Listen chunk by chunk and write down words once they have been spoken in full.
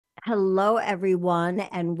Hello, everyone,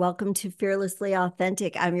 and welcome to Fearlessly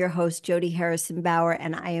Authentic. I'm your host, Jody Harrison Bauer,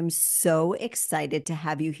 and I am so excited to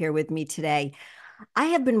have you here with me today. I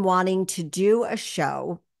have been wanting to do a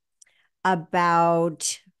show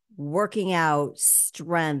about working out,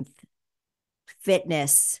 strength,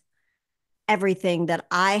 fitness, everything that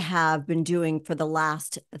I have been doing for the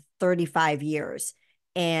last 35 years.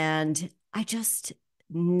 And I just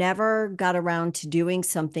never got around to doing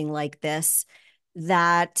something like this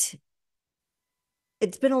that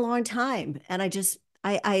it's been a long time, and I just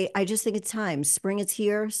think it's time. Spring is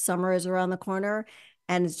here, summer is around the corner,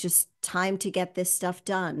 and it's just time to get this stuff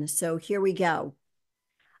done. So here we go.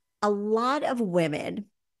 A lot of women,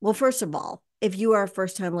 well, first of all, if you are a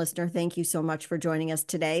first time listener, thank you so much for joining us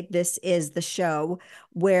today. This is the show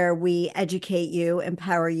where we educate you,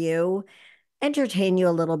 empower you, entertain you a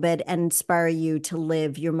little bit, and inspire you to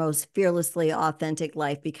live your most fearlessly authentic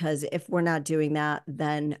life. Because if we're not doing that,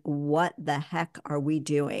 then what the heck are we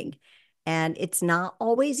doing? And it's not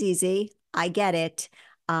always easy. I get it.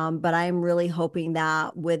 But I'm really hoping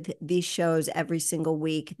that with these shows every single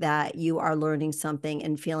week that you are learning something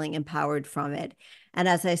and feeling empowered from it. And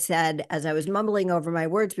as I said, as I was mumbling over my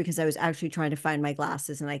words, because I was actually trying to find my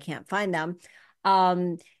glasses and I can't find them,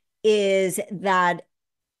 um, is that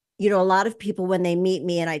a lot of people, when they meet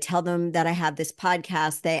me and I tell them that I have this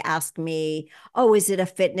podcast, they ask me, oh, is it a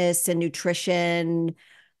fitness and nutrition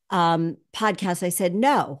podcast? I said,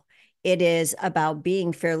 no, it is about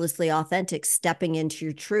being fearlessly authentic, stepping into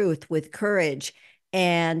your truth with courage.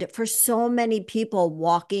 And for so many people,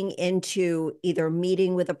 walking into either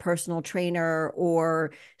meeting with a personal trainer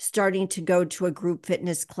or starting to go to a group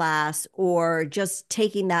fitness class or just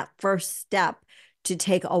taking that first step to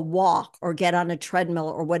take a walk or get on a treadmill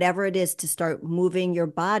or whatever it is to start moving your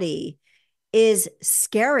body is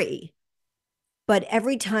scary. But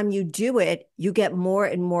every time you do it, you get more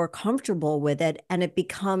and more comfortable with it, and it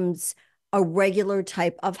becomes a regular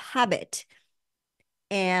type of habit.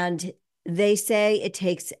 And they say it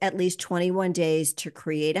takes at least 21 days to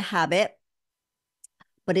create a habit,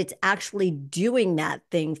 but it's actually doing that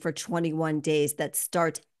thing for 21 days that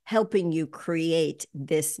starts helping you create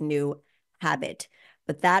this new habit.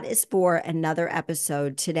 But that is for another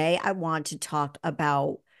episode. Today, I want to talk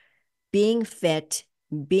about being fit,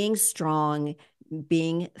 being strong,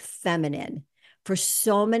 being feminine. For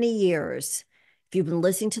so many years, if you've been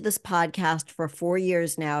listening to this podcast for 4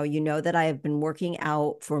 years now, you know that I have been working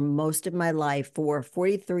out for most of my life. For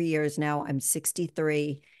 43 years now, I'm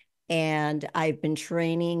 63, and I've been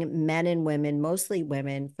training men and women, mostly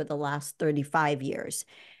women, for the last 35 years.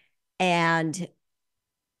 And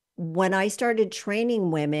when I started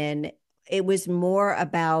training women, it was more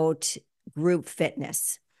about group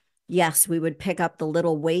fitness. Yes, we would pick up the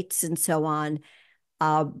little weights and so on.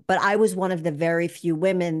 But I was one of the very few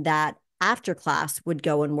women that after class would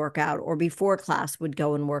go and work out, or before class would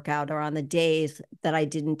go and work out, or on the days that I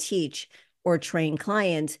didn't teach or train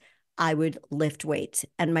clients, I would lift weights.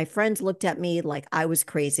 And my friends looked at me like I was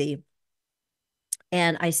crazy,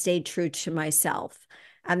 and I stayed true to myself.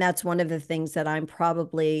 And that's one of the things that I'm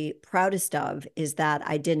probably proudest of, is that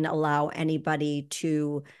I didn't allow anybody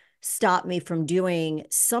to stop me from doing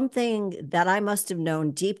something that I must have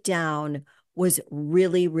known deep down was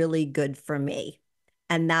really, really good for me.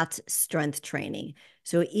 And that's strength training.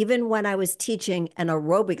 So even when I was teaching an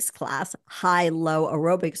aerobics class, high low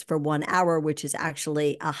aerobics for 1 hour, which is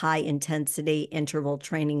actually a high intensity interval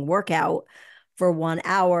training workout, for 1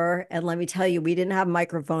 hour. And let me tell you, we didn't have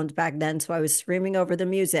microphones back then. So I was screaming over the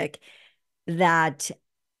music that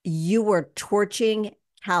you were torching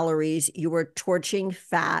calories, you were torching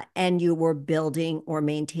fat, and you were building or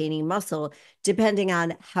maintaining muscle, depending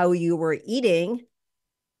on how you were eating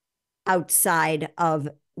outside of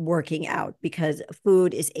working out, because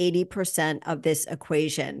food is 80% of this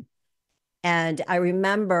equation. And I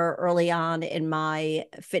remember early on in my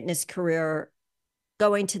fitness career,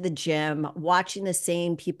 going to the gym, watching the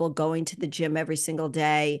same people going to the gym every single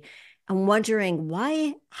day, and wondering,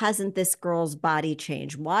 why hasn't this girl's body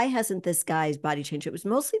changed? Why hasn't this guy's body changed? It was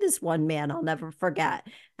mostly this one man I'll never forget.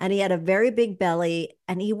 And he had a very big belly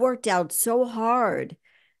and he worked out so hard.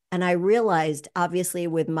 And I realized, obviously,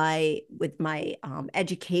 with my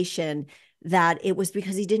education, that it was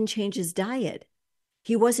because he didn't change his diet.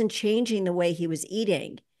 He wasn't changing the way he was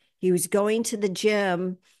eating. He was going to the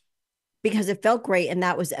gym because it felt great and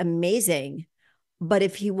that was amazing. But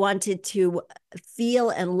if he wanted to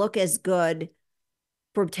feel and look as good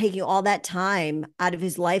for taking all that time out of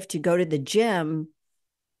his life to go to the gym,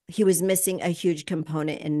 he was missing a huge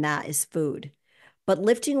component, and that is food. But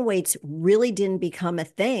lifting weights really didn't become a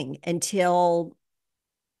thing until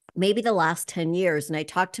maybe the last 10 years. And I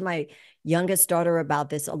talked to my youngest daughter about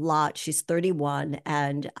this a lot. She's 31,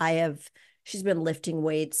 and she's been lifting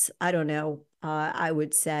weights, I don't know, I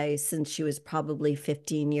would say since she was probably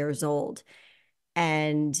 15 years old.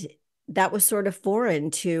 And that was sort of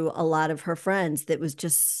foreign to a lot of her friends. That was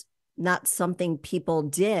just not something people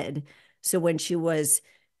did. So when she was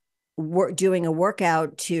doing a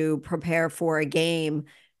workout to prepare for a game,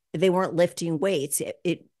 they weren't lifting weights.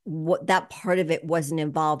 What that part of it wasn't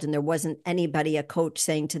involved, and there wasn't anybody, a coach,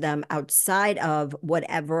 saying to them outside of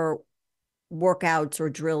whatever workouts or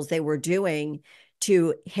drills they were doing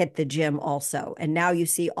to hit the gym also. And now you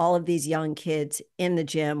see all of these young kids in the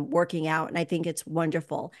gym working out, and I think it's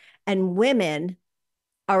wonderful. And women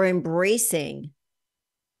are embracing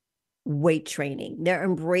weight training. They're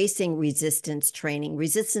embracing resistance training.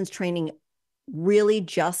 Resistance training really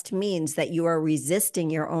just means that you are resisting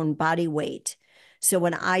your own body weight. So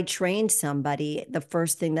when I train somebody, the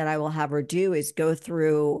first thing that I will have her do is go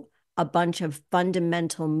through a bunch of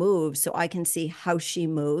fundamental moves so I can see how she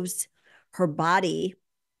moves, her body,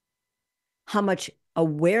 how much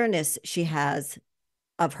awareness she has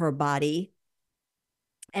of her body,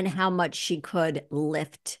 and how much she could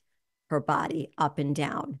lift her body up and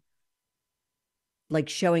down, like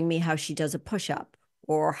showing me how she does a push-up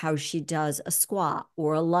or how she does a squat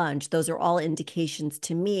or a lunge. Those are all indications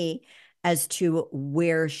to me as to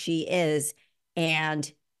where she is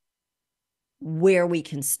and where we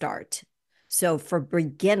can start. So for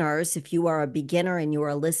beginners, if you are a beginner and you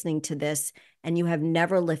are listening to this and you have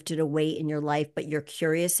never lifted a weight in your life, but you're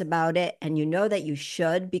curious about it and you know that you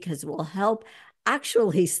should because it will help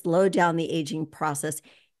actually slow down the aging process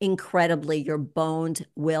incredibly, your bones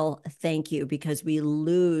will thank you, because we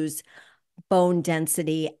lose bone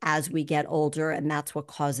density as we get older, and that's what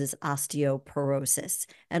causes osteoporosis.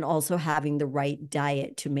 And also having the right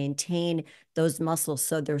diet to maintain those muscles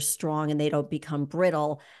so they're strong and they don't become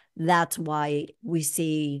brittle. That's why we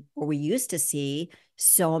see, or we used to see,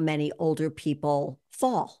 so many older people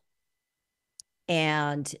fall.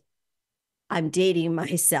 And I'm dating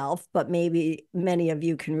myself, but maybe many of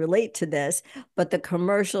you can relate to this. But the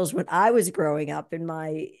commercials when I was growing up in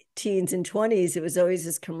my teens and 20s, it was always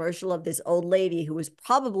this commercial of this old lady who was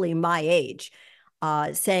probably my age,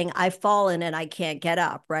 saying, I've fallen and I can't get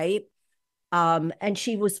up, right? And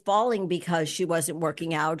she was falling because she wasn't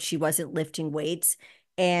working out, she wasn't lifting weights.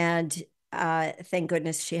 And thank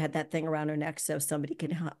goodness she had that thing around her neck so somebody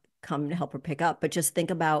could come and help her pick up. But just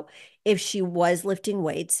think about if she was lifting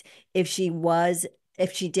weights, if she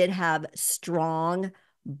did have strong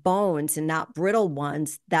bones and not brittle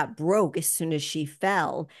ones that broke as soon as she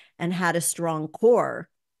fell, and had a strong core,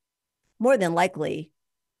 more than likely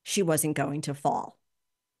she wasn't going to fall.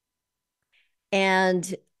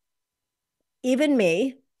 And even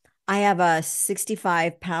me, I have a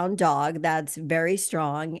 65-pound dog that's very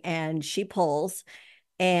strong, and she pulls,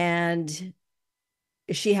 and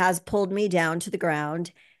she has pulled me down to the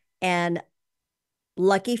ground. And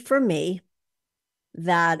lucky for me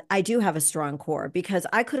that I do have a strong core, because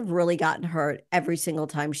I could have really gotten hurt every single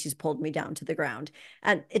time she's pulled me down to the ground.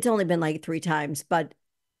 And it's only been like 3 times, but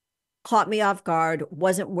caught me off guard,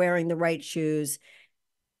 wasn't wearing the right shoes,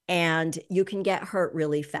 and you can get hurt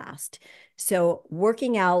really fast. So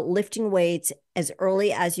working out, lifting weights as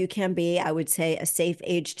early as you can be, I would say a safe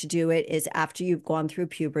age to do it is after you've gone through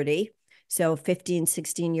puberty. So 15,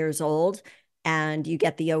 16 years old, and you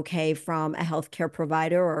get the okay from a healthcare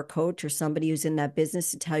provider or a coach or somebody who's in that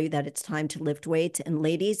business to tell you that it's time to lift weights. And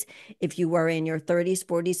ladies, if you are in your 30s,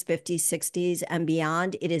 40s, 50s, 60s, and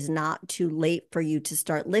beyond, it is not too late for you to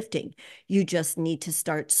start lifting. You just need to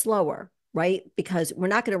start slower, right? Because we're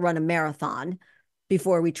not going to run a marathon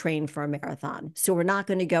before we train for a marathon. So we're not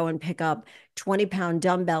going to go and pick up 20-pound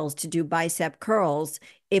dumbbells to do bicep curls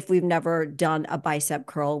if we've never done a bicep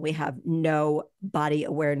curl. We have no body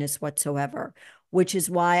awareness whatsoever, which is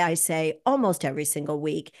why I say almost every single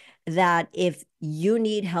week that if you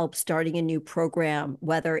need help starting a new program,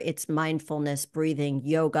 whether it's mindfulness, breathing,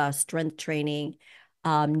 yoga, strength training,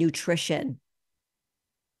 nutrition,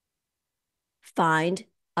 find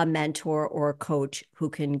a mentor or a coach who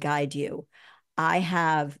can guide you. I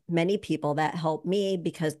have many people that help me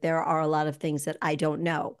because there are a lot of things that I don't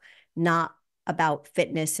know, not about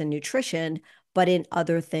fitness and nutrition, but in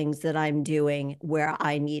other things that I'm doing where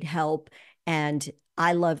I need help. And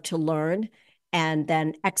I love to learn and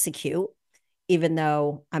then execute, even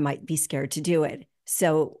though I might be scared to do it.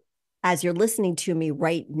 So as you're listening to me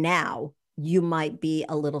right now, you might be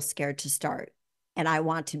a little scared to start. And I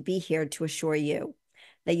want to be here to assure you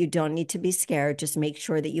that you don't need to be scared. Just make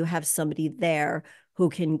sure that you have somebody there who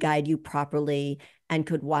can guide you properly and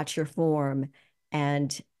could watch your form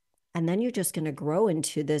and And then you're just going to grow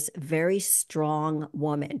into this very strong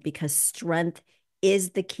woman, because strength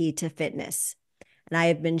is the key to fitness. And I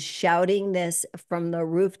have been shouting this from the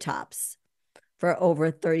rooftops for over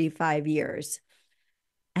 35 years.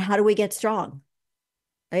 And how do we get strong?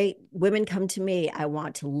 Right? Women come to me. I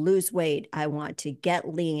want to lose weight. I want to get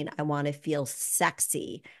lean. I want to feel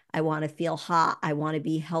sexy. I want to feel hot. I want to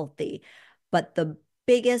be healthy. But the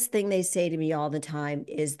biggest thing they say to me all the time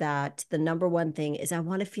is that the number one thing is I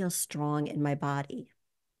want to feel strong in my body.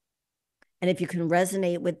 And if you can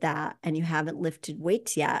resonate with that and you haven't lifted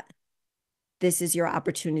weights yet, this is your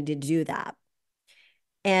opportunity to do that.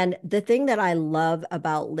 And the thing that I love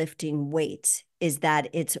about lifting weights is that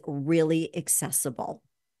it's really accessible.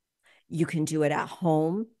 You can do it at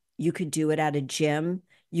home. You could do it at a gym.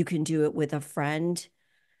 You can do it with a friend.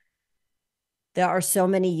 There are so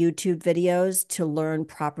many YouTube videos to learn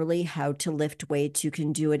properly how to lift weights. You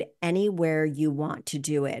can do it anywhere you want to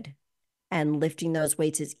do it. And lifting those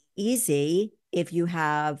weights is easy if you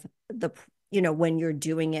have when you're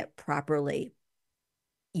doing it properly.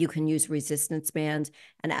 You can use resistance bands.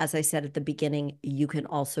 And as I said at the beginning, you can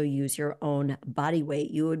also use your own body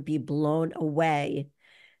weight. You would be blown away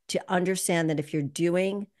to understand that if you're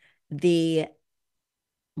doing the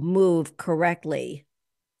move correctly,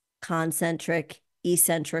 concentric,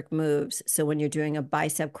 eccentric moves. So when you're doing a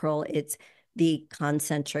bicep curl, it's the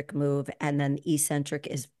concentric move, and then eccentric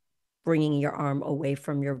is bringing your arm away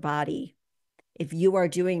from your body. If you are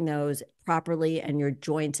doing those properly and your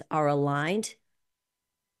joints are aligned,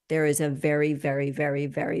 there is a very, very, very,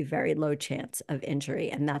 very, very low chance of injury.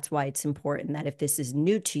 And that's why it's important that if this is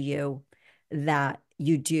new to you, that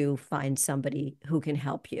you do find somebody who can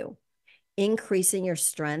help you. Increasing your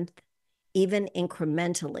strength, even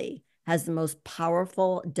incrementally, has the most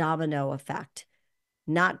powerful domino effect,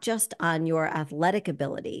 not just on your athletic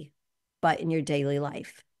ability, but in your daily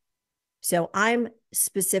life. So I'm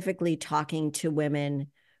specifically talking to women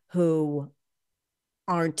who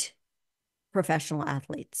aren't professional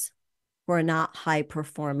athletes, who are not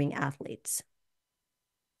high-performing athletes.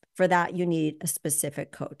 For that, you need a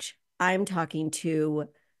specific coach. I'm talking to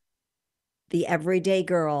the everyday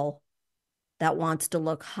girl that wants to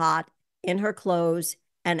look hot in her clothes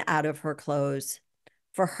and out of her clothes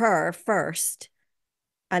for her first.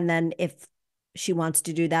 And then if she wants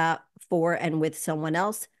to do that for and with someone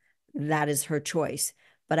else, that is her choice.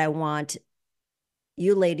 But I want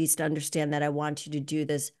you ladies to understand that I want you to do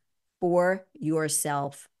this for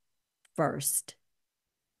yourself first.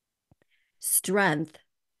 Strength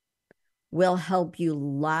will help you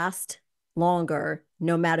last longer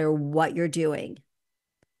no matter what you're doing.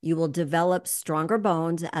 You will develop stronger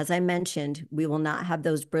bones. As I mentioned, we will not have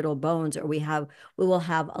those brittle bones, or we will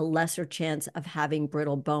have a lesser chance of having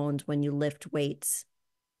brittle bones when you lift weights.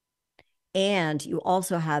 And you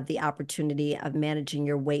also have the opportunity of managing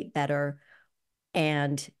your weight better,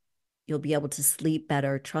 and you'll be able to sleep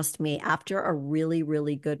better. Trust me, after a really,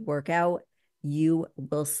 really good workout, you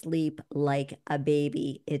will sleep like a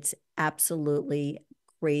baby. It's absolutely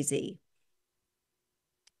crazy.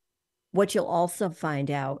 What you'll also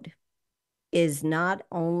find out is not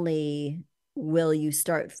only will you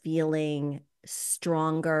start feeling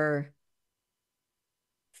stronger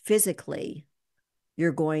physically,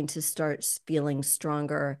 you're going to start feeling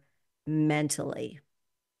stronger mentally.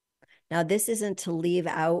 Now, this isn't to leave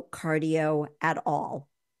out cardio at all.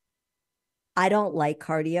 I don't like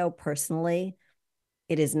cardio personally.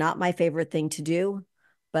 It is not my favorite thing to do,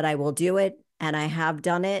 but I will do it. And I have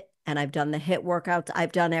done it. And I've done the HIIT workouts.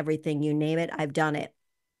 I've done everything. You name it, I've done it.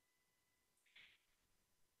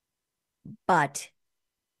 But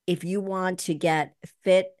if you want to get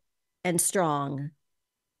fit and strong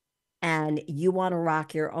and you want to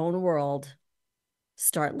rock your own world,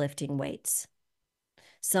 start lifting weights.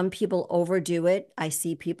 Some people overdo it. I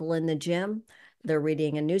see people in the gym, they're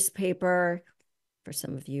reading a newspaper. For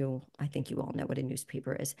some of you, I think you all know what a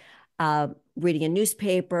newspaper is. Reading a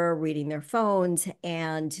newspaper, reading their phones,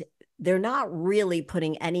 and they're not really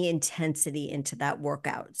putting any intensity into that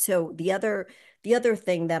workout. So the other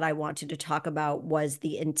thing that I wanted to talk about was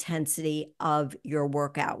the intensity of your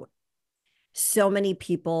workout.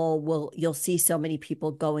 You'll see so many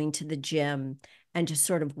people going to the gym and just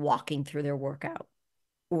sort of walking through their workout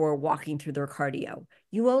or walking through their cardio.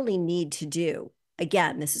 You only need to do,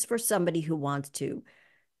 again, this is for somebody who wants to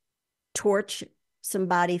torch some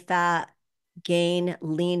body fat, gain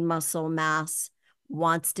lean muscle mass,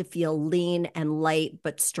 wants to feel lean and light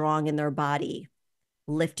but strong in their body.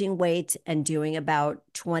 Lifting weights and doing about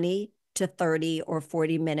 20 to 30 or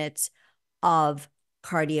 40 minutes of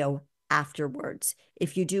cardio afterwards.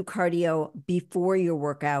 If you do cardio before your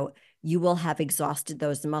workout, you will have exhausted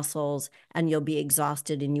those muscles and you'll be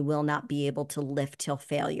exhausted and you will not be able to lift till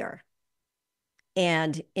failure.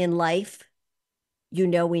 And in life,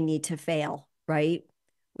 we need to fail, right?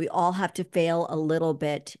 We all have to fail a little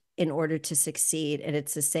bit in order to succeed. And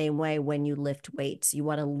it's the same way when you lift weights. You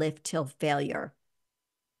want to lift till failure.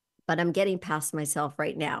 But I'm getting past myself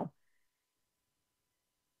right now.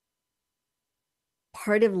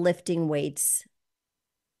 Part of lifting weights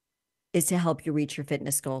is to help you reach your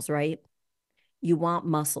fitness goals, right? You want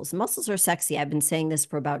muscles. Muscles are sexy. I've been saying this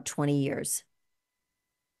for about 20 years.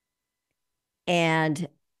 And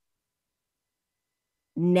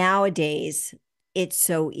nowadays, it's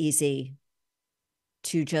so easy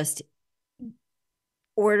to just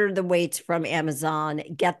order the weights from Amazon,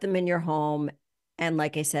 get them in your home, and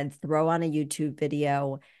like I said, throw on a YouTube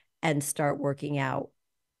video and start working out.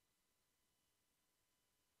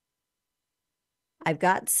 I've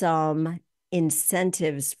got some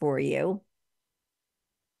incentives for you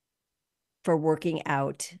for working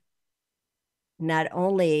out. Not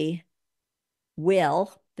only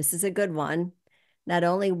this is a good one, not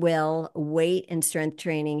only will weight and strength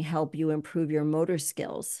training help you improve your motor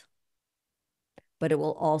skills, but it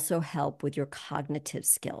will also help with your cognitive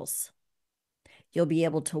skills. You'll be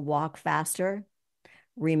able to walk faster,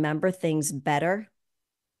 remember things better,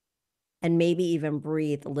 and maybe even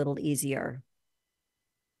breathe a little easier.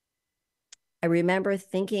 I remember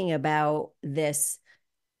thinking about this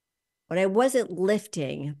when I wasn't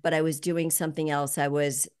lifting, but I was doing something else. I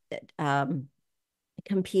was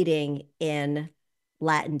competing in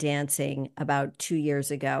Latin dancing about 2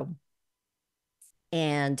 years ago.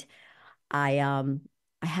 And I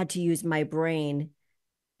had to use my brain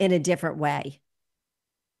in a different way.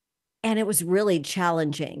 And it was really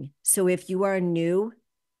challenging. So if you are new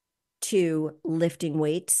to lifting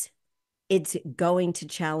weights, it's going to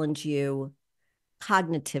challenge you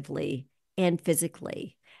cognitively and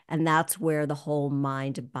physically. And that's where the whole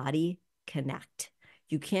mind body connect.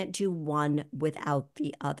 You can't do one without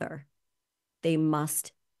the other. They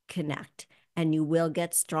must connect, and you will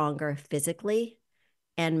get stronger physically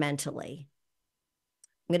and mentally.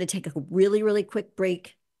 I'm going to take a really, really quick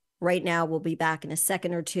break right now. We'll be back in a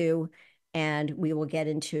second or two, and we will get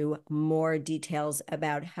into more details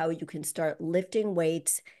about how you can start lifting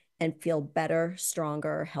weights and feel better,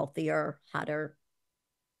 stronger, healthier, hotter,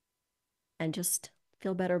 and just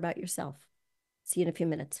feel better about yourself. See you in a few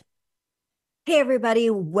minutes. Hey, everybody.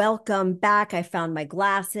 Welcome back. I found my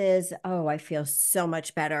glasses. Oh, I feel so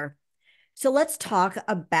much better. So let's talk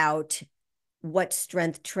about what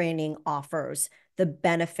strength training offers, the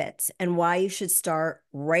benefits, and why you should start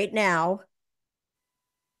right now.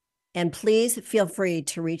 And please feel free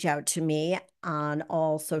to reach out to me on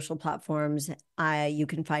all social platforms. You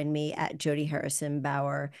can find me at Jody Harrison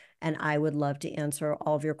Bauer, and I would love to answer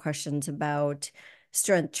all of your questions about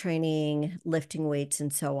strength training, lifting weights,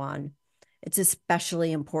 and so on. It's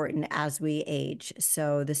especially important as we age.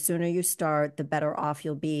 So the sooner you start, the better off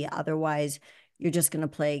you'll be. Otherwise, you're just going to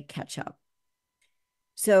play catch up.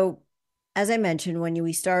 So as I mentioned, when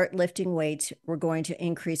we start lifting weights, we're going to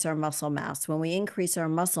increase our muscle mass. When we increase our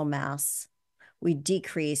muscle mass, we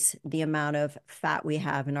decrease the amount of fat we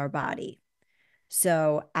have in our body.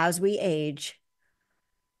 So as we age,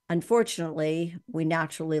 unfortunately, we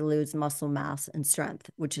naturally lose muscle mass and strength,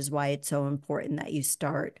 which is why it's so important that you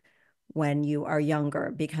start when you are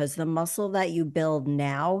younger, because the muscle that you build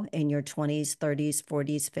now in your 20s, 30s,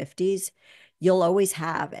 40s, 50s, you'll always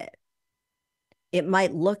have it. It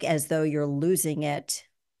might look as though you're losing it,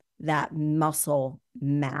 that muscle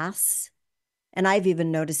mass. And I've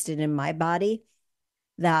even noticed it in my body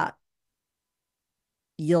that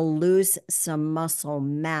you'll lose some muscle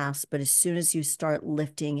mass, but as soon as you start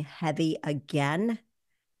lifting heavy again,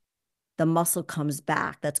 the muscle comes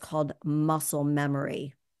back. That's called muscle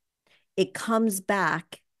memory. It comes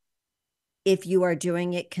back if you are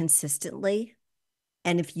doing it consistently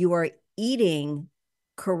and if you are eating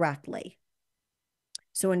correctly.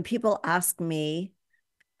 So when people ask me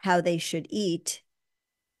how they should eat,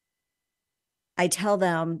 I tell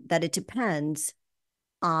them that it depends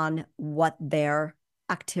on what their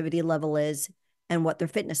activity level is and what their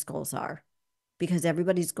fitness goals are, because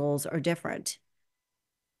everybody's goals are different.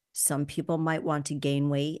 Some people might want to gain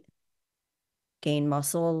weight, gain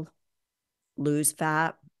muscle, lose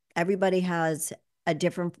fat. Everybody has a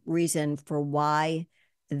different reason for why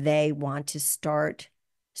they want to start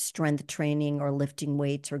strength training or lifting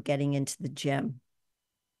weights or getting into the gym.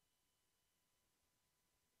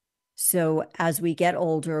 So as we get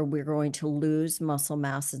older, we're going to lose muscle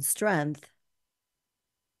mass and strength.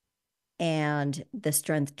 And the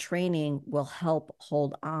strength training will help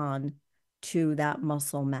hold on to that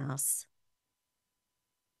muscle mass.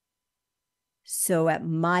 So at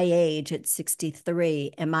my age, at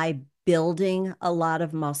 63, am I building a lot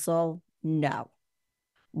of muscle? No.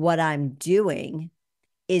 What I'm doing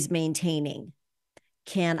is maintaining.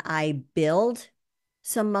 Can I build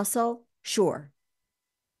some muscle? Sure.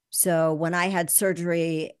 So when I had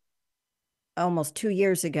surgery almost 2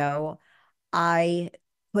 years ago, I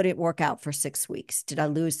couldn't work out for 6 weeks. Did I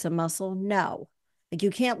lose some muscle? No. Like,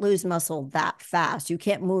 you can't lose muscle that fast. You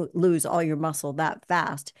can't lose all your muscle that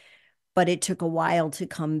fast. But it took a while to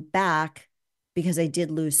come back because I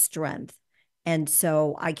did lose strength. And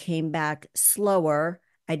so I came back slower.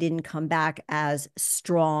 I didn't come back as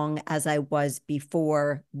strong as I was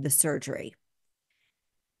before the surgery.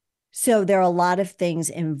 So there are a lot of things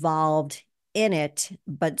involved in it,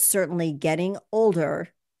 but certainly getting older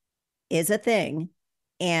is a thing,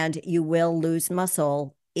 and you will lose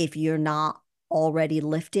muscle if you're not already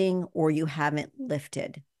lifting or you haven't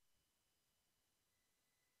lifted.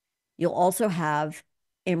 You'll also have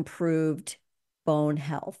improved bone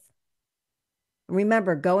health.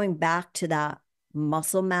 Remember, going back to that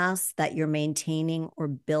muscle mass that you're maintaining or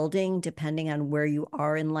building, depending on where you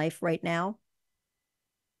are in life right now.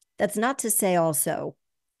 That's not to say also,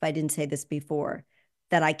 if I didn't say this before,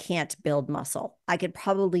 that I can't build muscle. I could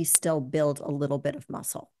probably still build a little bit of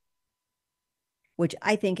muscle, which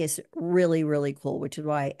I think is really, really cool, which is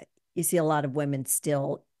why you see a lot of women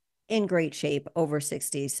still in great shape over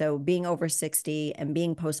 60. So being over 60 and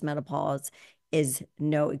being postmenopause is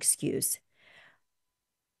no excuse.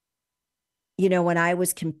 You know, when I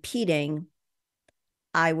was competing,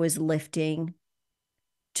 I was lifting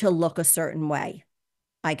to look a certain way.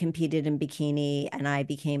 I competed in bikini and I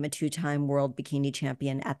became a 2-time world bikini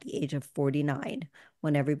champion at the age of 49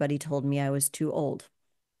 when everybody told me I was too old.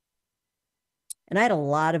 And I had a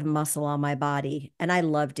lot of muscle on my body and I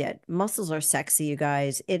loved it. Muscles are sexy, you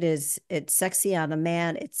guys. It's sexy on a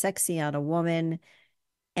man, it's sexy on a woman,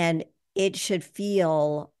 and it should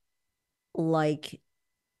feel like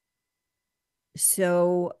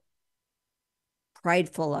so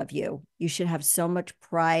prideful of you. You should have so much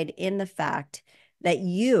pride in the fact that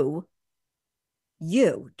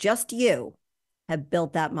just you, have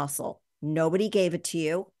built that muscle. Nobody gave it to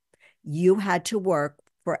you. You had to work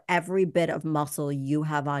for every bit of muscle you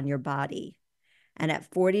have on your body. And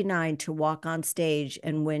at 49, to walk on stage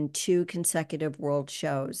and win 2 consecutive world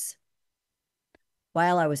shows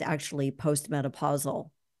while I was actually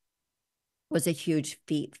postmenopausal was a huge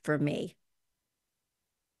feat for me.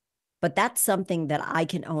 But that's something that I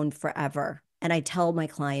can own forever. And I tell my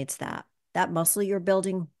clients that muscle you're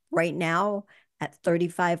building right now at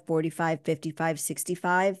 35, 45, 55,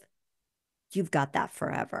 65, you've got that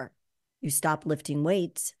forever. You stop lifting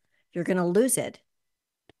weights, you're going to lose it.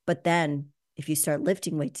 But then if you start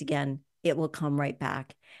lifting weights again, it will come right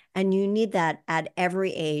back. And you need that at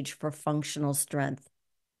every age for functional strength.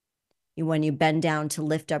 When you bend down to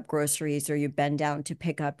lift up groceries, or you bend down to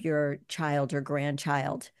pick up your child or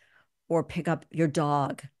grandchild, or pick up your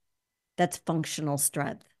dog, that's functional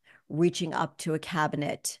strength. Reaching up to a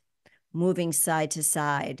cabinet, moving side to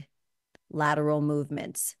side, lateral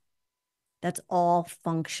movements. That's all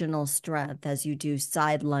functional strength as you do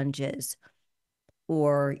side lunges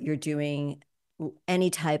or you're doing any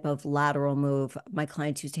type of lateral move. My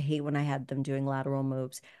clients used to hate when I had them doing lateral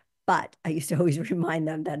moves, but I used to always remind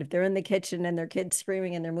them that if they're in the kitchen and their kid's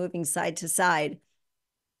screaming and they're moving side to side,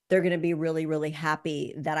 they're going to be really, really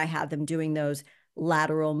happy that I have them doing those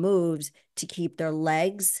lateral moves to keep their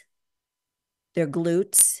legs, their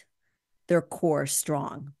glutes, their core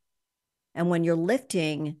strong. And when you're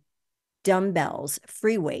lifting dumbbells,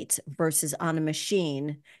 free weights versus on a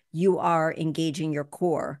machine, you are engaging your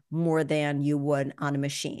core more than you would on a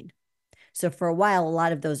machine. So for a while, a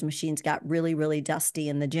lot of those machines got really, really dusty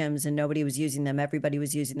in the gyms and nobody was using them. Everybody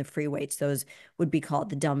was using the free weights. Those would be called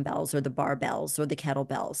the dumbbells or the barbells or the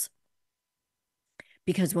kettlebells.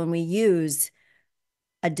 Because when we use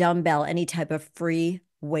a dumbbell, any type of free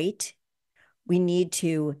weight, we need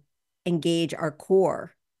to engage our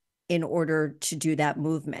core in order to do that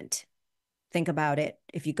movement. Think about it.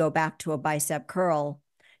 If you go back to a bicep curl,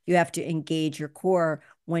 you have to engage your core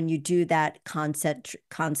when you do that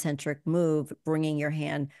concentric move, bringing your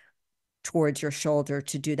hand towards your shoulder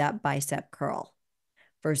to do that bicep curl.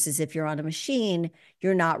 Versus if you're on a machine,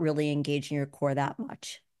 you're not really engaging your core that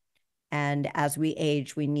much. And as we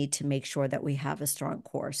age, we need to make sure that we have a strong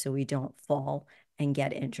core so we don't fall and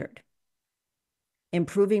get injured.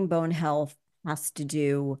 Improving bone health has to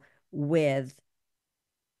do with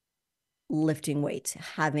lifting weights,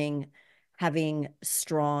 having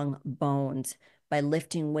strong bones. By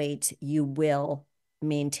lifting weights, you will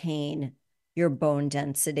maintain your bone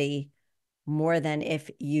density more than if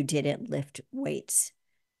you didn't lift weights.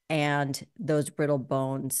 And those brittle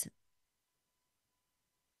bones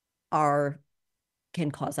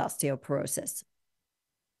can cause osteoporosis.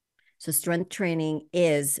 So strength training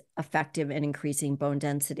is effective in increasing bone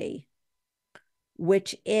density,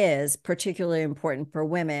 which is particularly important for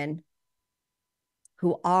women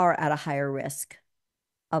who are at a higher risk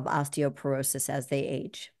of osteoporosis as they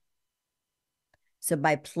age. So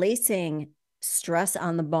by placing stress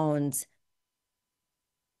on the bones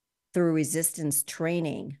through resistance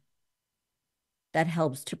training, that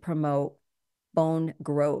helps to promote bone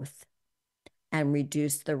growth and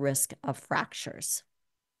reduce the risk of fractures.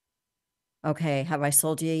 Okay, have I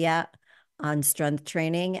sold you yet on strength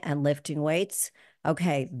training and lifting weights?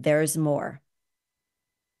 Okay, there's more.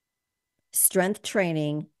 Strength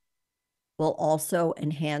training will also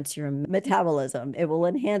enhance your metabolism. It will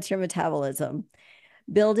enhance your metabolism.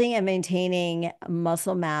 Building and maintaining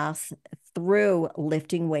muscle mass through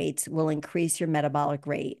lifting weights will increase your metabolic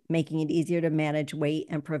rate, making it easier to manage weight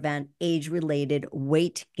and prevent age-related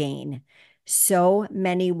weight gain. So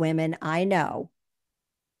many women I know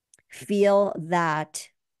feel that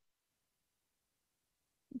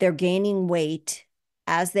they're gaining weight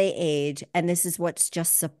as they age, and this is what's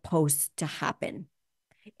just supposed to happen.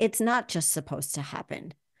 It's not just supposed to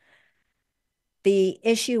happen. The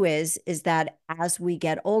issue is that as we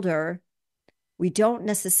get older, we don't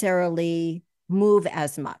necessarily move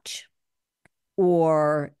as much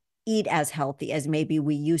or eat as healthy as maybe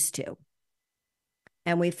we used to.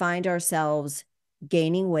 And we find ourselves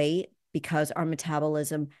gaining weight because our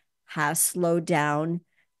metabolism has slowed down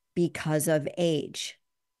because of age,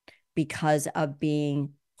 because of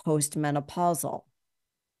being postmenopausal.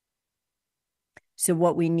 So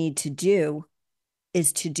what we need to do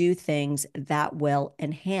is to do things that will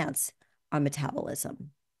enhance our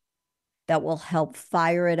metabolism, that will help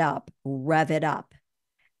fire it up, rev it up.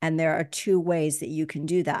 And there are two ways that you can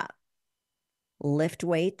do that: lift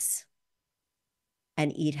weights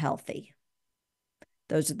and eat healthy.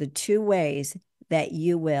 Those are the two ways that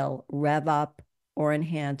you will rev up or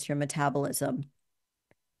enhance your metabolism,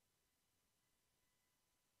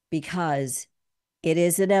 because it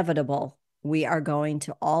is inevitable. We are going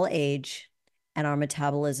to all age and our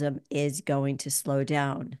metabolism is going to slow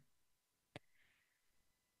down.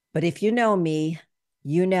 But if you know me,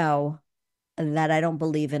 you know that I don't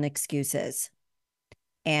believe in excuses.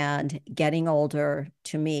 And getting older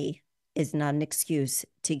to me is not an excuse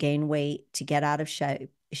to gain weight, to get out of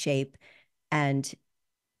shape and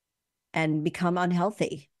become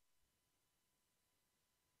unhealthy.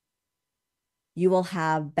 You will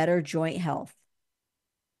have better joint health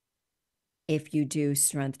if you do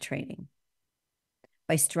strength training.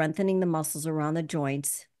 By strengthening the muscles around the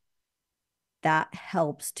joints, that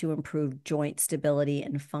helps to improve joint stability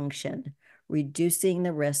and function, reducing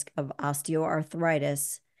the risk of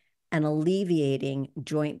osteoarthritis and alleviating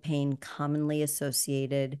joint pain commonly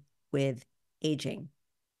associated with aging.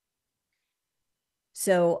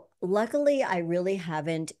 So luckily, I really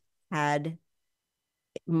haven't had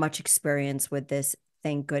much experience with this,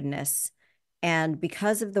 thank goodness. And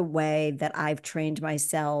because of the way that I've trained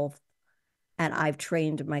myself and I've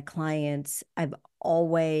trained my clients, I've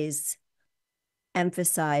always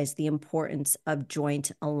emphasized the importance of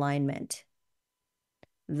joint alignment.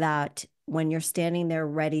 That when you're standing there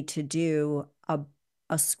ready to do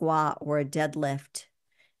a squat or a deadlift,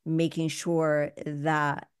 making sure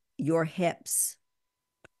that your hips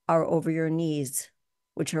are over your knees,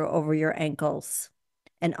 which are over your ankles,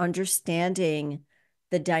 and understanding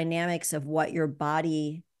the dynamics of what your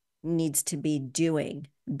body needs to be doing.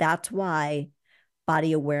 That's why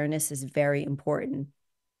body awareness is very important.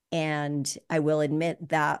 And I will admit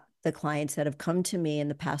that the clients that have come to me in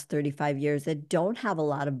the past 35 years that don't have a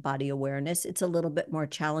lot of body awareness, it's a little bit more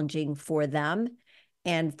challenging for them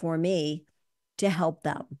and for me to help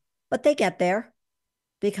them. But they get there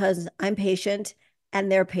because I'm patient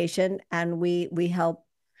and they're patient, and we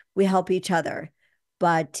help each other.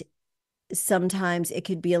 But sometimes it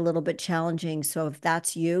could be a little bit challenging. So if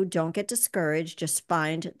that's you, don't get discouraged. Just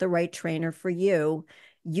find the right trainer for you.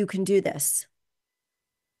 You can do this.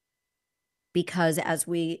 Because as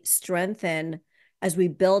we strengthen, as we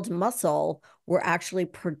build muscle, we're actually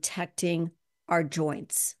protecting our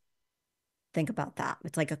joints. Think about that.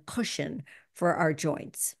 It's like a cushion for our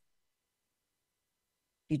joints.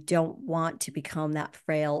 You don't want to become that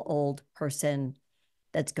frail old person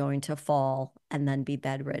that's going to fall and then be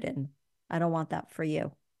bedridden. I don't want that for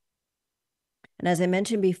you. And as I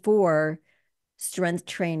mentioned before, strength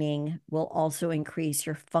training will also increase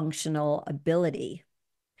your functional ability.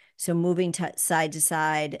 So moving side to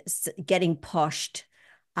side, getting pushed,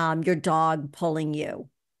 your dog pulling you.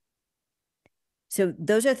 So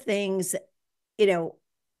those are things, you know,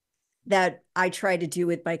 that I try to do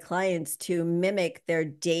with my clients to mimic their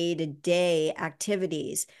day-to-day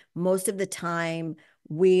activities. Most of the time,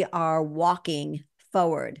 we are walking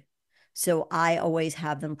forward. So I always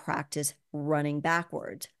have them practice running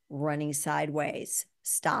backwards, running sideways,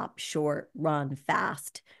 stop, short, run,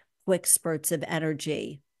 fast, quick spurts of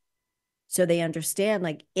energy. So they understand,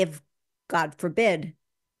 like, if, God forbid,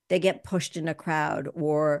 they get pushed in a crowd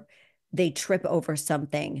or they trip over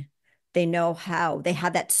something, they know how, they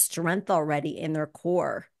have that strength already in their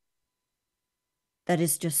core. That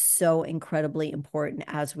is just so incredibly important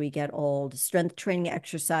as we get old. Strength training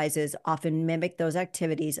exercises often mimic those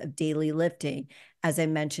activities of daily lifting, as I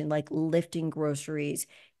mentioned, like lifting groceries,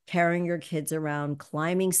 carrying your kids around,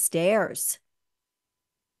 climbing stairs,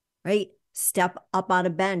 right? Step up on a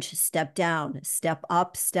bench, step down, step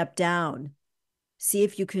up, step down. See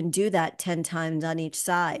if you can do that 10 times on each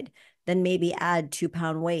side. Then maybe add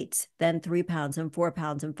 2-pound weights, then 3 pounds and 4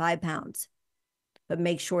 pounds and 5 pounds. But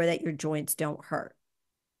make sure that your joints don't hurt.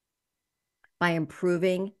 By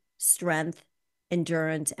improving strength,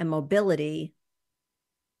 endurance, and mobility,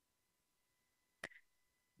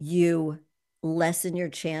 you lessen your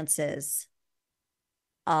chances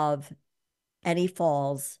of any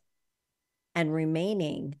falls and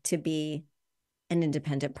remaining to be an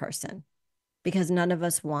independent person, because none of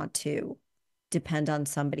us want to depend on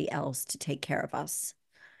somebody else to take care of us.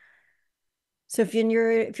 So if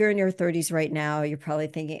you're in your 30s right now, you're probably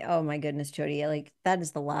thinking, "Oh my goodness, Jody, like that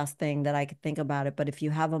is the last thing that I could think about it." But if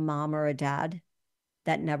you have a mom or a dad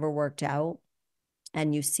that never worked out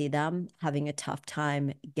and you see them having a tough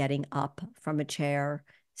time getting up from a chair,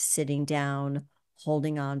 sitting down,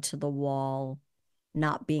 holding on to the wall,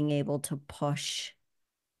 not being able to push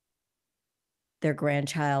their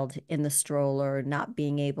grandchild in the stroller, not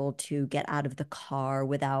being able to get out of the car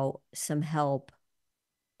without some help,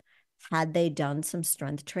 had they done some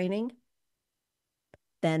strength training,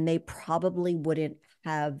 then they probably wouldn't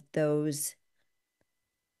have those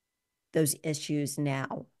issues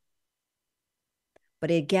now.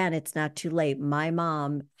 But again, it's not too late. My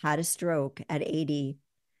mom had a stroke at 80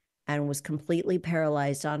 and was completely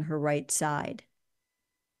paralyzed on her right side.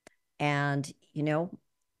 And,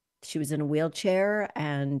 she was in a wheelchair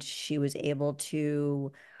and she was able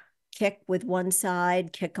to kick with one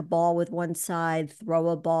side, kick a ball with one side, throw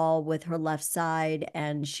a ball with her left side.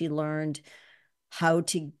 And she learned how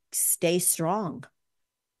to stay strong.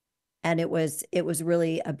 And it was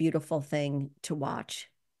really a beautiful thing to watch.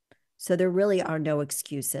 So there really are no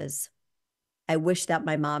excuses. I wish that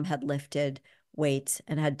my mom had lifted weights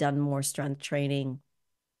and had done more strength training.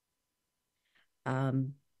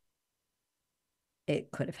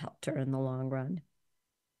 It could have helped her in the long run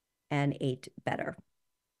and ate better.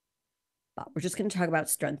 But we're just going to talk about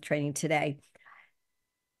strength training today.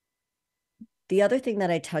 The other thing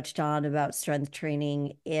that I touched on about strength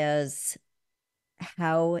training is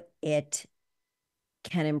how it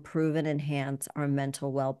can improve and enhance our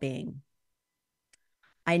mental well-being.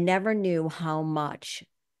 I never knew how much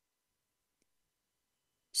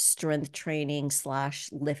strength training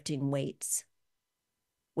 / lifting weights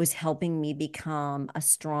was helping me become a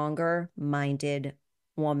stronger minded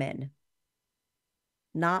woman.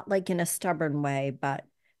 Not like in a stubborn way, but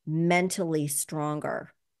mentally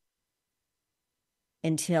stronger.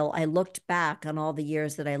 Until I looked back on all the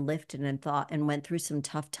years that I lifted and thought and went through some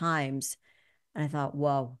tough times. And I thought,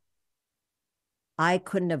 whoa, I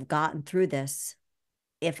couldn't have gotten through this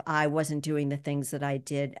if I wasn't doing the things that I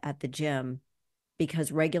did at the gym, because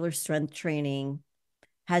regular strength training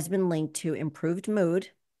has been linked to improved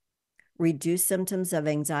mood, reduced symptoms of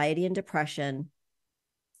anxiety and depression,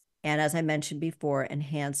 and as I mentioned before,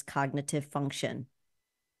 enhanced cognitive function.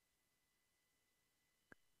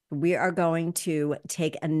 We are going to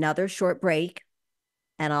take another short break,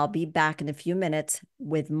 and I'll be back in a few minutes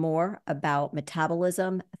with more about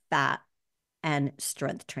metabolism, fat, and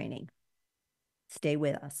strength training. Stay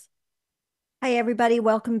with us. Hi, everybody.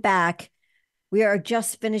 Welcome back. We are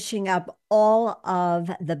just finishing up all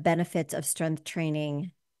of the benefits of strength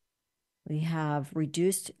training. We have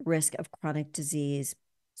reduced risk of chronic disease.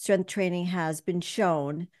 Strength training has been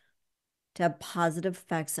shown to have positive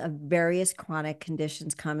effects of various chronic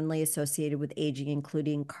conditions commonly associated with aging,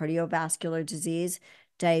 including cardiovascular disease,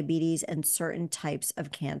 diabetes, and certain types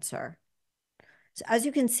of cancer. So as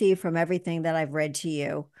you can see from everything that I've read to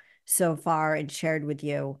you so far and shared with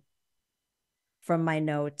you from my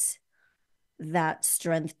notes, that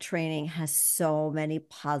strength training has so many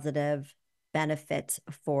positive benefits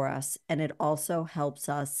for us. And it also helps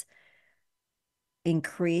us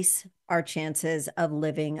increase our chances of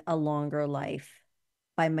living a longer life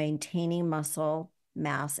by maintaining muscle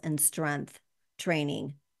mass and strength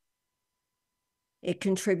training. It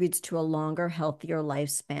contributes to a longer, healthier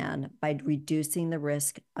lifespan by reducing the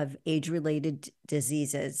risk of age-related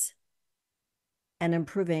diseases and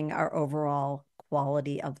improving our overall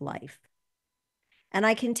quality of life. And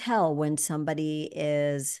I can tell when somebody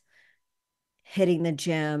is hitting the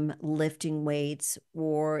gym, lifting weights,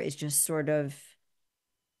 or is just sort of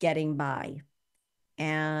getting by.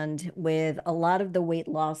 And with a lot of the weight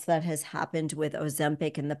loss that has happened with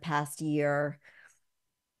Ozempic in the past year,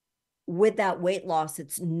 with that weight loss,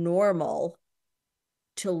 it's normal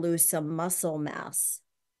to lose some muscle mass.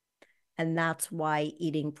 And that's why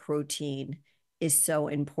eating protein is so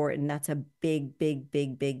important. That's a big, big,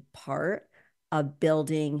 big, big part of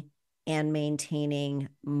building and maintaining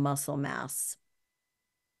muscle mass.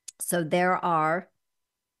 So there are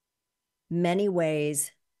many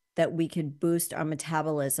ways that we could boost our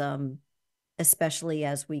metabolism, especially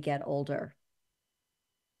as we get older.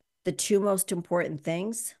 The two most important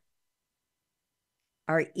things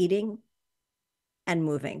are eating and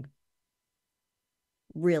moving.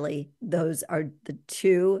 Really, those are the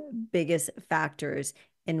two biggest factors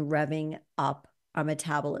in revving up our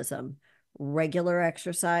metabolism. Regular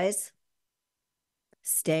exercise,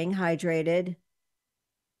 staying hydrated,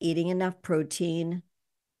 eating enough protein,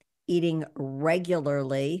 eating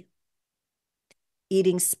regularly,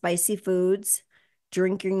 eating spicy foods,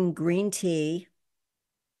 drinking green tea,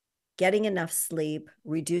 getting enough sleep,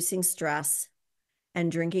 reducing stress,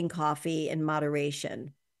 and drinking coffee in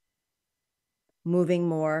moderation, moving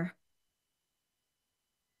more,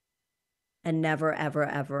 and never, ever,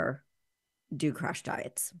 ever do crash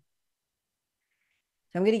diets.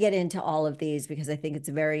 So I'm going to get into all of these because I think it's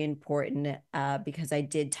very important because I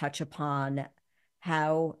did touch upon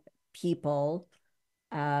how people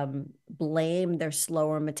blame their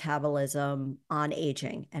slower metabolism on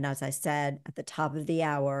aging. And as I said at the top of the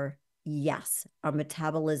hour, yes, our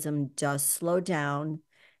metabolism does slow down,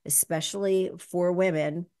 especially for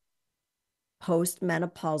women,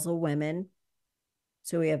 postmenopausal women.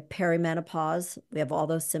 So we have perimenopause, we have all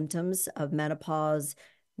those symptoms of menopause,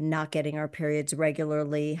 not getting our periods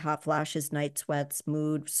regularly, hot flashes, night sweats,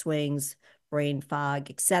 mood swings, brain fog,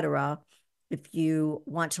 etc. If you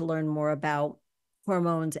want to learn more about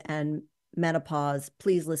hormones and menopause,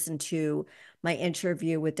 please listen to my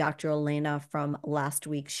interview with Dr. Elena from last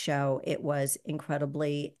week's show. It was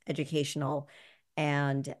incredibly educational.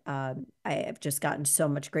 And I have just gotten so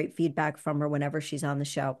much great feedback from her whenever she's on the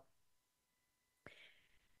show.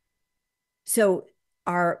 So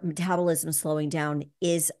our metabolism slowing down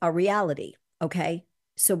is a reality. Okay.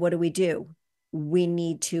 So what do? We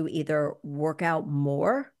need to either work out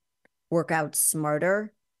more, work out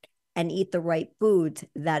smarter, and eat the right foods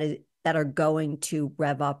that are going to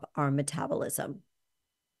rev up our metabolism.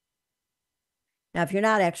 Now, if you're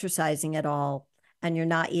not exercising at all and you're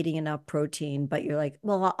not eating enough protein, but you're like,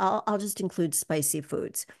 well, I'll just include spicy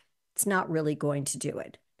foods, it's not really going to do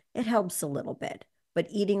it. It helps a little bit, but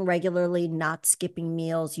eating regularly, not skipping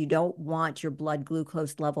meals, you don't want your blood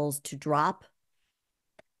glucose levels to drop.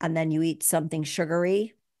 And then you eat something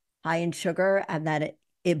sugary, high in sugar, and then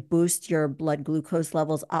it boosts your blood glucose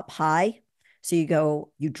levels up high. So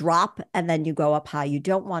you drop and then you go up high. You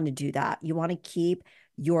don't want to do that. You want to keep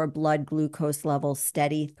your blood glucose levels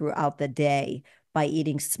steady throughout the day by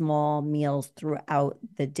eating small meals throughout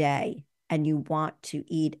the day. And you want to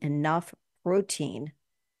eat enough protein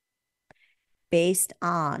based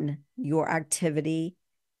on your activity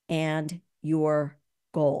and your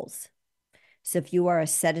goals. So if you are a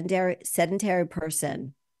sedentary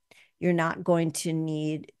person, you're not going to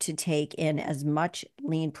need to take in as much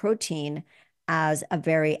lean protein as a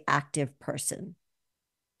very active person.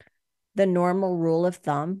 The normal rule of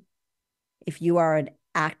thumb, if you are an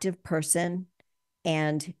active person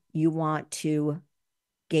and you want to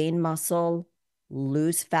gain muscle,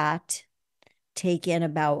 lose fat, take in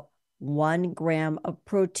about 1 gram of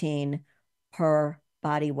protein per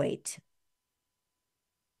body weight.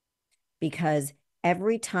 Because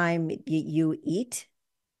every time you eat,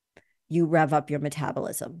 you rev up your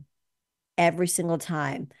metabolism every single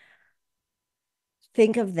time.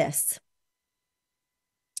 Think of this.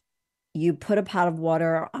 You put a pot of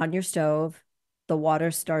water on your stove, the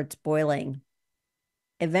water starts boiling.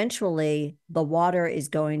 Eventually, the water is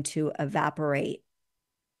going to evaporate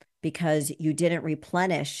because you didn't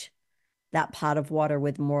replenish that pot of water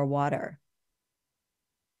with more water.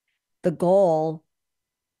 The goal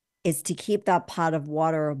is to keep that pot of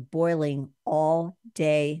water boiling all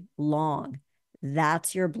day long.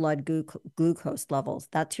 That's your blood glucose levels.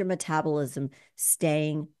 That's your metabolism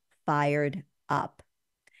staying fired up.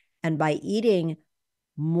 And by eating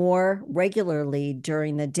more regularly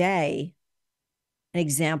during the day, an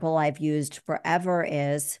example I've used forever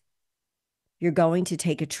is you're going to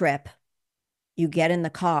take a trip, you get in the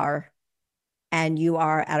car, and you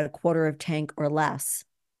are at a quarter of tank or less.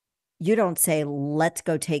 You don't say, let's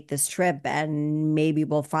go take this trip and maybe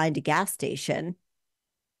we'll find a gas station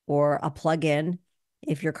or a plug-in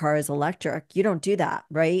if your car is electric. You don't do that,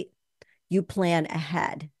 right? You plan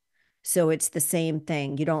ahead. So it's the same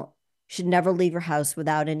thing. You should never leave your house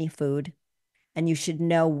without any food, and you should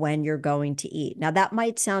know when you're going to eat. Now, that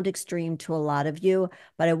might sound extreme to a lot of you,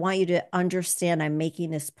 but I want you to understand I'm making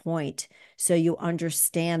this point so you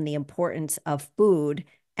understand the importance of food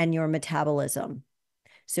and your metabolism.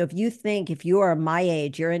 So if you are my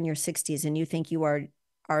age, you're in your 60s, and you think you are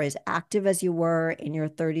as active as you were in your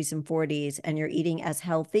 30s and 40s, and you're eating as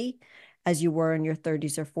healthy as you were in your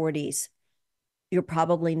 30s or 40s, you're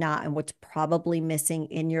probably not. And what's probably missing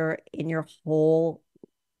in your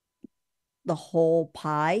the whole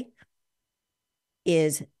pie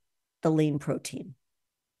is the lean protein.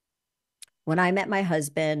 When I met my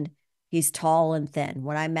husband, he's tall and thin.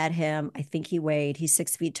 When I met him, he's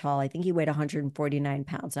 6 feet tall. I think he weighed 149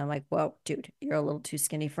 pounds. I'm like, whoa, dude, you're a little too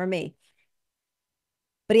skinny for me.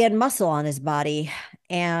 But he had muscle on his body,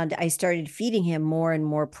 and I started feeding him more and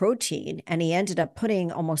more protein, and he ended up putting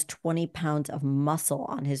almost 20 pounds of muscle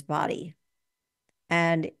on his body.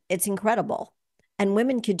 And it's incredible. And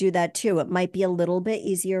women could do that too. It might be a little bit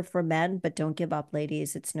easier for men, but don't give up,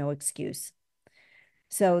 ladies. It's no excuse.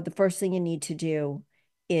 So the first thing you need to do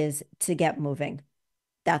is to get moving.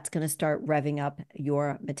 That's going to start revving up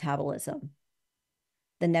your metabolism.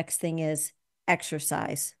 The next thing is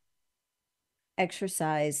exercise.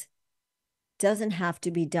 Exercise doesn't have to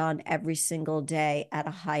be done every single day at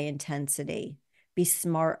a high intensity. Be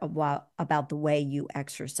smart about the way you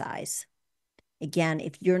exercise. Again,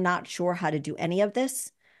 if you're not sure how to do any of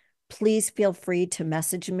this, please feel free to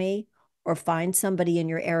message me or find somebody in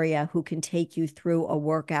your area who can take you through a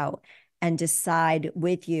workout and decide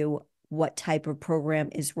with you what type of program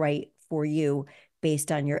is right for you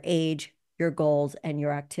based on your age, your goals, and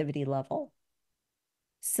your activity level.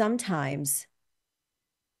 Sometimes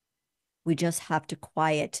we just have to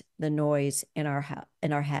quiet the noise in our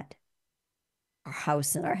head, our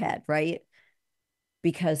house in our head, right?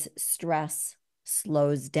 Because stress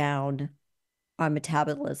slows down our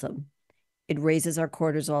metabolism. It raises our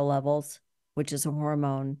cortisol levels, which is a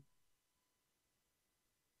hormone,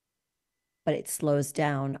 but it slows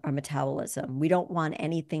down our metabolism. We don't want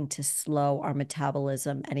anything to slow our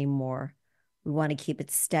metabolism anymore. We want to keep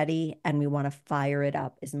it steady, and we want to fire it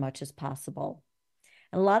up as much as possible.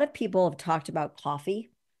 And a lot of people have talked about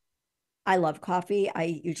coffee. I love coffee.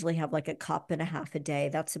 I usually have like a cup and a half a day.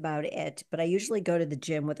 That's about it. But I usually go to the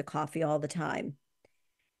gym with a coffee all the time.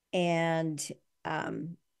 And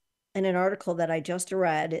in an article that I just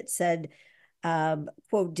read, it said,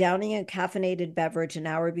 quote, downing a caffeinated beverage an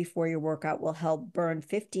hour before your workout will help burn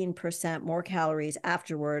 15% more calories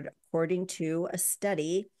afterward, according to a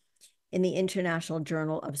study in the International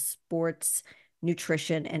Journal of Sports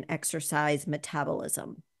Nutrition and Exercise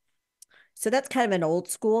Metabolism. So that's kind of an old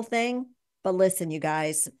school thing. But listen, you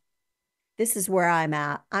guys, this is where I'm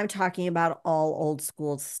at. I'm talking about all old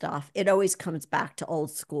school stuff. It always comes back to old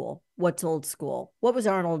school. What's old school? What was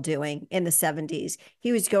Arnold doing in the 70s?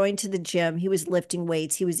 He was going to the gym. He was lifting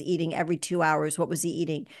weights. He was eating every 2 hours. What was he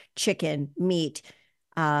eating? Chicken, meat,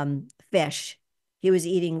 fish. He was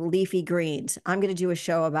eating leafy greens. I'm going to do a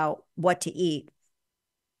show about what to eat,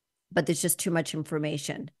 but there's just too much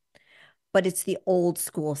information. But it's the old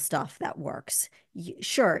school stuff that works.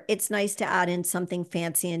 Sure, it's nice to add in something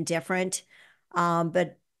fancy and different,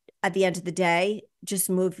 but at the end of the day, just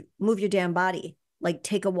move your damn body. Like,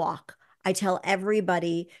 take a walk. I tell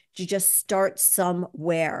everybody to just start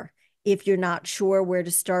somewhere. If you're not sure where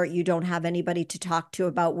to start, you don't have anybody to talk to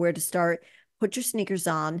about where to start, put your sneakers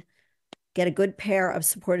on, get a good pair of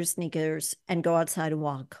supportive sneakers, and go outside and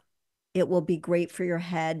walk. It will be great for your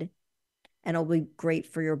head, and it'll be great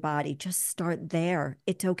for your body. Just start there.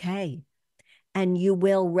 It's okay. And you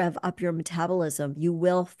will rev up your metabolism. You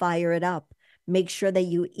will fire it up. Make sure that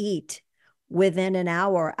you eat within an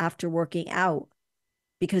hour after working out,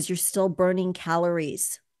 because you're still burning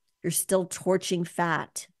calories. You're still torching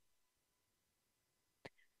fat.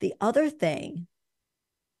 The other thing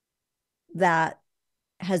that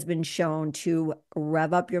has been shown to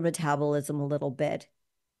rev up your metabolism a little bit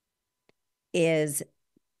is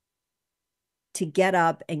to get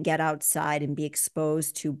up and get outside and be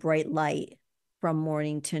exposed to bright light from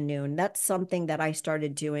morning to noon. That's something that I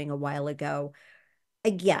started doing a while ago.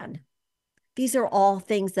 Again, these are all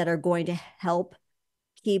things that are going to help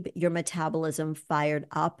keep your metabolism fired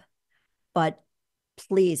up. But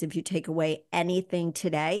please, if you take away anything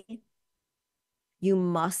today, you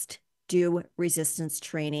must do resistance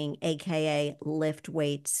training, AKA lift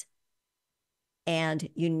weights, and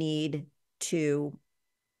you need to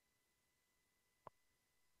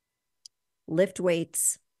lift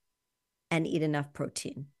weights and eat enough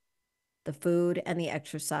protein. The food and the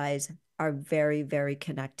exercise are very, very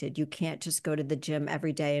connected. You can't just go to the gym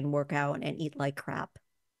every day and work out and eat like crap.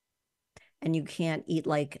 And you can't eat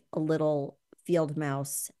like a little field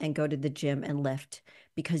mouse and go to the gym and lift,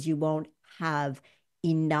 because you won't have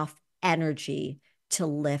enough energy to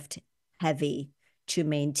lift heavy to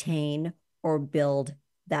maintain or build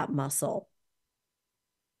that muscle.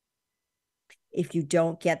 If you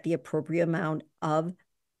don't get the appropriate amount of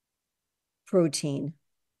protein,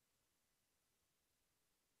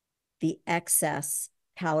 the excess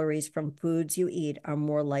calories from foods you eat are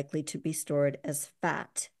more likely to be stored as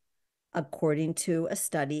fat, according to a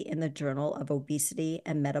study in the Journal of Obesity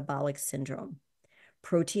and Metabolic Syndrome.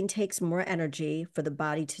 Protein takes more energy for the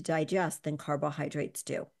body to digest than carbohydrates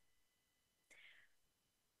do.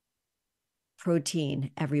 Protein,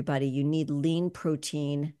 everybody, you need lean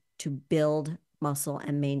protein to build muscle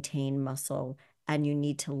and maintain muscle, and you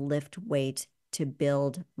need to lift weight to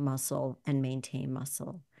build muscle and maintain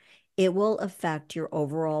muscle. It will affect your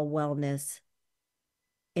overall wellness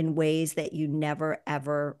in ways that you never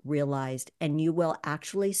ever realized, and you will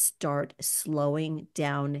actually start slowing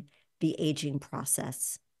down the aging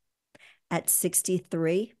process. At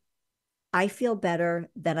 63, I feel better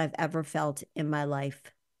than I've ever felt in my life,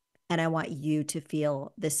 and I want you to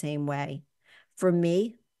feel the same way. For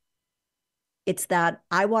me, it's that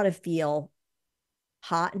I want to feel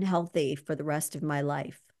hot and healthy for the rest of my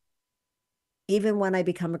life, even when I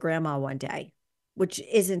become a grandma one day, which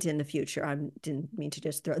isn't in the future. I didn't mean to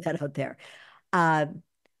just throw that out there. Uh,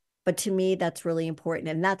 but to me, that's really important.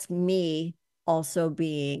 And that's me also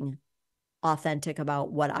being authentic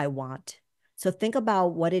about what I want. So think about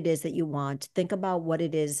what it is that you want. Think about what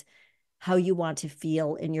it is, how you want to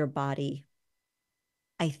feel in your body.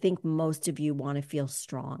 I think most of you want to feel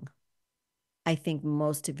strong. I think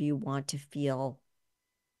most of you want to feel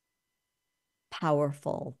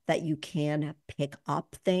powerful, that you can pick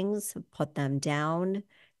up things, put them down,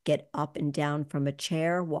 get up and down from a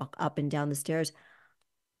chair, walk up and down the stairs.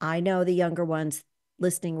 I know the younger ones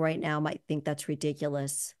listening right now might think that's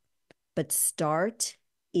ridiculous, but start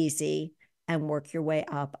easy and work your way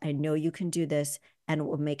up. I know you can do this, and it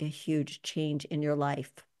will make a huge change in your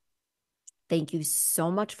life. Thank you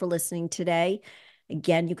so much for listening today.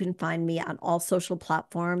 Again, you can find me on all social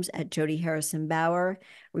platforms at Jody Harrison Bauer.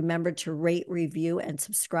 Remember to rate, review, and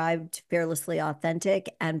subscribe to Fearlessly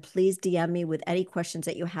Authentic. And please DM me with any questions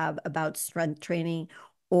that you have about strength training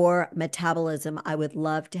or metabolism. I would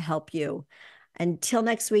love to help you. Until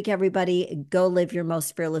next week, everybody, go live your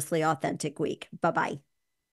most fearlessly authentic week. Bye-bye.